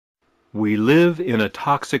We live in a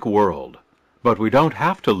toxic world, but we don't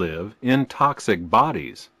have to live in toxic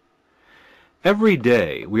bodies. Every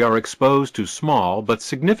day we are exposed to small but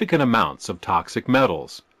significant amounts of toxic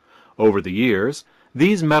metals. Over the years,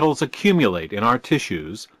 these metals accumulate in our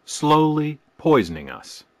tissues, slowly poisoning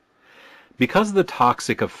us. Because the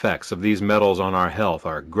toxic effects of these metals on our health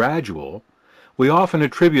are gradual, we often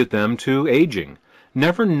attribute them to aging,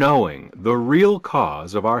 never knowing the real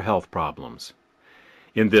cause of our health problems.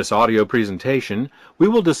 In this audio presentation, we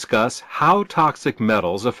will discuss how toxic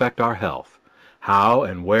metals affect our health, how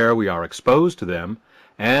and where we are exposed to them,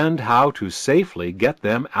 and how to safely get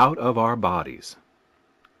them out of our bodies.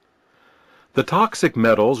 The toxic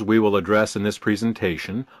metals we will address in this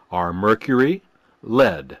presentation are mercury,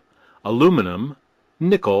 lead, aluminum,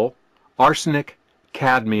 nickel, arsenic,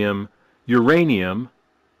 cadmium, uranium,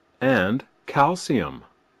 and calcium.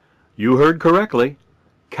 You heard correctly,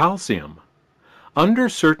 calcium. Under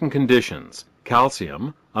certain conditions,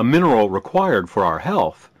 calcium, a mineral required for our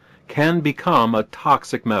health, can become a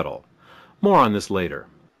toxic metal. More on this later.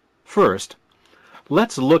 First,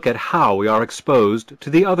 let's look at how we are exposed to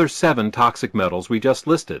the other 7 toxic metals we just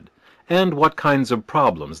listed, and what kinds of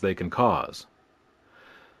problems they can cause.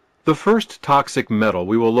 The first toxic metal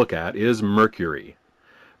we will look at is mercury.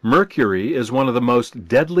 Mercury is one of the most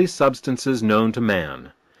deadly substances known to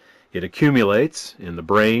man. It accumulates in the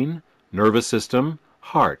brain, nervous system,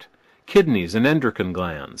 heart, kidneys, and endocrine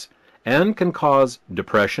glands, and can cause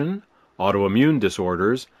depression, autoimmune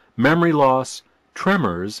disorders, memory loss,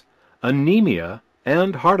 tremors, anemia,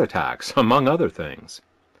 and heart attacks, among other things.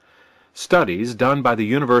 Studies done by the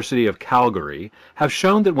University of Calgary have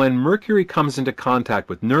shown that when mercury comes into contact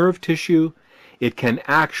with nerve tissue, it can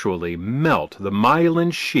actually melt the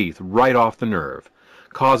myelin sheath right off the nerve,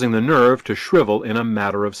 causing the nerve to shrivel in a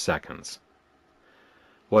matter of seconds.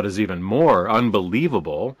 What is even more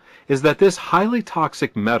unbelievable is that this highly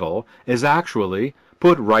toxic metal is actually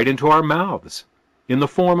put right into our mouths in the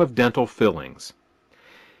form of dental fillings.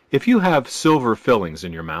 If you have silver fillings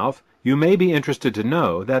in your mouth, you may be interested to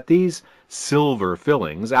know that these silver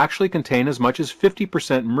fillings actually contain as much as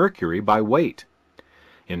 50% mercury by weight.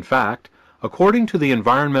 In fact, according to the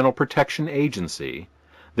Environmental Protection Agency,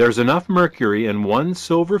 there's enough mercury in one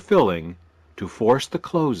silver filling to force the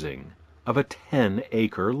closing of a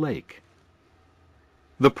 10-acre lake.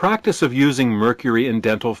 The practice of using mercury in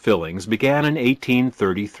dental fillings began in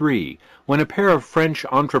 1833, when a pair of French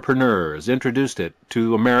entrepreneurs introduced it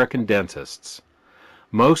to American dentists.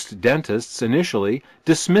 Most dentists initially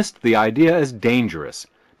dismissed the idea as dangerous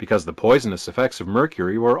because the poisonous effects of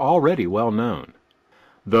mercury were already well known.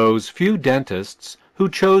 Those few dentists who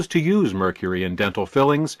chose to use mercury in dental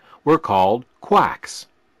fillings were called quacks.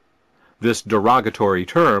 This derogatory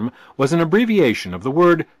term was an abbreviation of the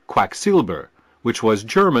word Quacksilber, which was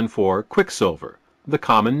German for quicksilver, the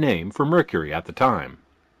common name for mercury at the time.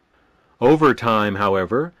 Over time,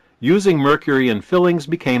 however, using mercury in fillings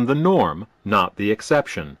became the norm, not the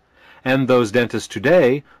exception, and those dentists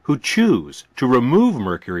today who choose to remove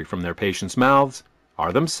mercury from their patients' mouths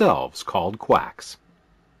are themselves called quacks.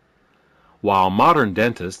 While modern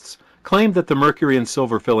dentists claim that the mercury in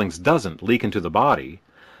silver fillings doesn't leak into the body,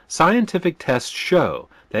 scientific tests show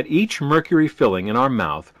that each mercury filling in our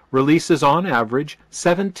mouth releases on average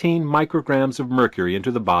 17 micrograms of mercury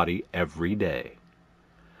into the body every day.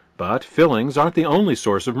 But fillings aren't the only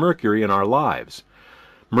source of mercury in our lives.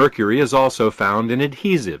 Mercury is also found in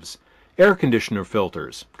adhesives, air conditioner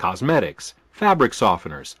filters, cosmetics, fabric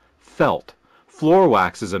softeners, felt, floor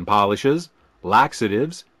waxes and polishes,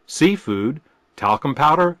 laxatives, seafood, talcum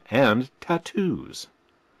powder, and tattoos.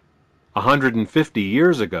 150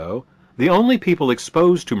 years ago, the only people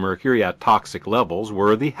exposed to mercury at toxic levels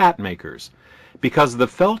were the hat makers, because the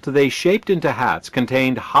felt they shaped into hats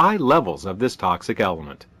contained high levels of this toxic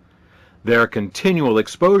element. Their continual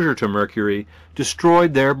exposure to mercury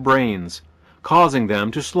destroyed their brains, causing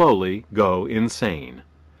them to slowly go insane.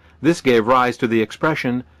 This gave rise to the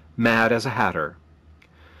expression, mad as a hatter.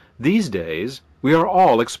 These days, we are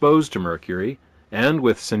all exposed to mercury, and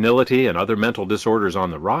with senility and other mental disorders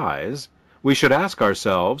on the rise, we should ask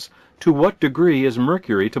ourselves, to what degree is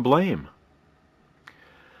mercury to blame?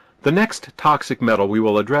 The next toxic metal we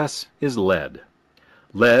will address is lead.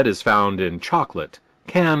 Lead is found in chocolate,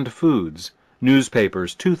 canned foods,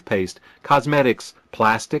 newspapers, toothpaste, cosmetics,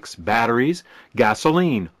 plastics, batteries,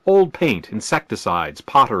 gasoline, old paint, insecticides,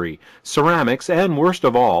 pottery, ceramics, and worst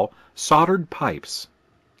of all, soldered pipes.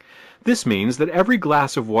 This means that every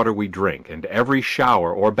glass of water we drink and every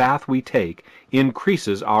shower or bath we take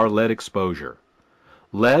increases our lead exposure.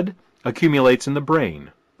 Lead accumulates in the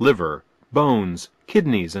brain, liver, bones,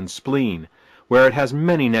 kidneys, and spleen, where it has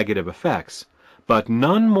many negative effects, but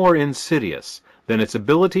none more insidious than its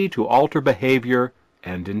ability to alter behavior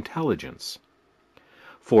and intelligence.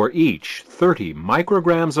 For each 30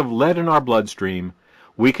 micrograms of lead in our bloodstream,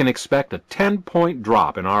 we can expect a 10-point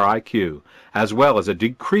drop in our IQ, as well as a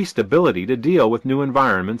decreased ability to deal with new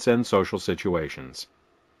environments and social situations.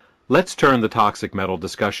 Let's turn the toxic metal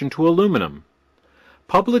discussion to aluminum.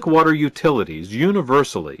 Public water utilities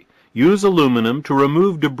universally use aluminum to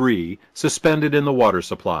remove debris suspended in the water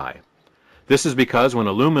supply. This is because when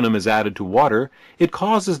aluminum is added to water, it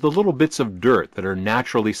causes the little bits of dirt that are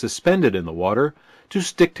naturally suspended in the water to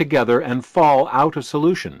stick together and fall out of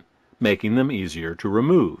solution, making them easier to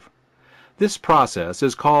remove. This process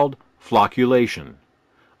is called flocculation.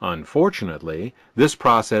 Unfortunately, this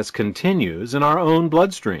process continues in our own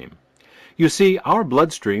bloodstream. You see, our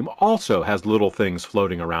bloodstream also has little things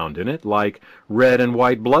floating around in it, like red and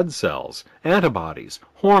white blood cells, antibodies,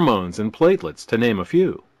 hormones, and platelets, to name a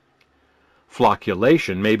few.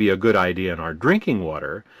 Flocculation may be a good idea in our drinking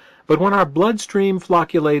water, but when our bloodstream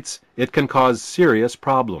flocculates, it can cause serious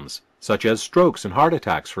problems, such as strokes and heart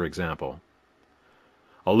attacks, for example.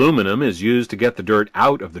 Aluminum is used to get the dirt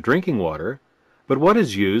out of the drinking water, but what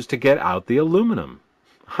is used to get out the aluminum?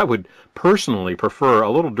 I would personally prefer a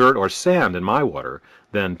little dirt or sand in my water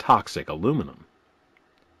than toxic aluminum.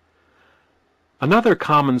 Another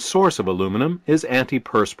common source of aluminum is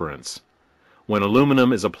antiperspirants. When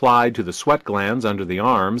aluminum is applied to the sweat glands under the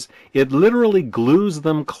arms, it literally glues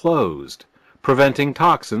them closed, preventing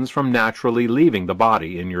toxins from naturally leaving the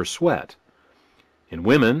body in your sweat. In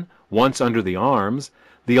women, once under the arms,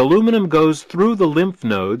 the aluminum goes through the lymph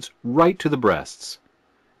nodes right to the breasts.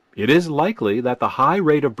 It is likely that the high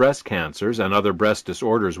rate of breast cancers and other breast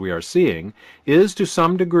disorders we are seeing is to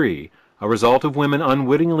some degree a result of women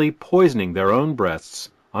unwittingly poisoning their own breasts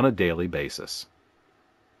on a daily basis.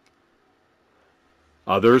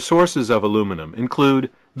 Other sources of aluminum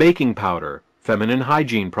include baking powder, feminine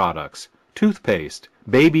hygiene products, toothpaste,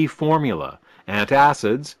 baby formula,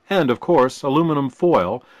 antacids, and of course aluminum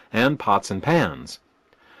foil and pots and pans.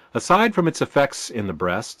 Aside from its effects in the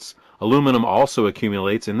breasts, aluminum also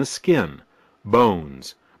accumulates in the skin,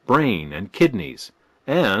 bones, brain, and kidneys,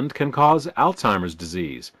 and can cause Alzheimer's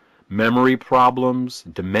disease, memory problems,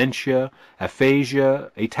 dementia,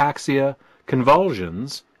 aphasia, ataxia,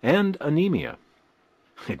 convulsions, and anemia.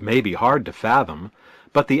 It may be hard to fathom,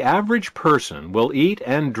 but the average person will eat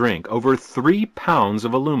and drink over 3 pounds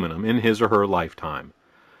of aluminum in his or her lifetime.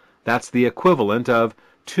 That's the equivalent of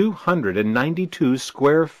 292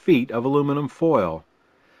 square feet of aluminum foil.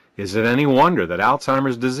 Is it any wonder that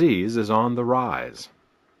Alzheimer's disease is on the rise?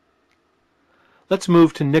 Let's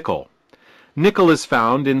move to nickel. Nickel is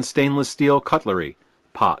found in stainless steel cutlery,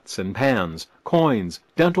 pots and pans, coins,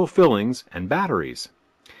 dental fillings, and batteries.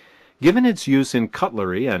 Given its use in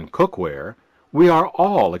cutlery and cookware, we are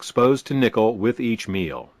all exposed to nickel with each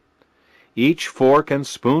meal. Each fork and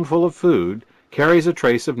spoonful of food carries a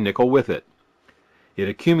trace of nickel with it. It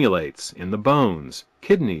accumulates in the bones,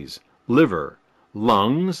 kidneys, liver,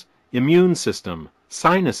 lungs, immune system,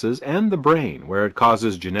 sinuses, and the brain, where it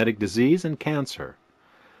causes genetic disease and cancer.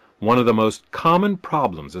 One of the most common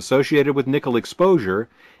problems associated with nickel exposure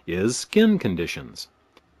is skin conditions.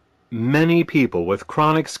 Many people with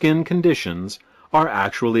chronic skin conditions are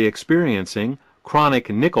actually experiencing chronic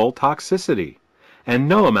nickel toxicity, and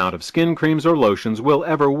no amount of skin creams or lotions will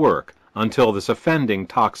ever work until this offending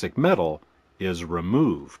toxic metal is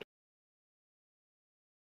removed.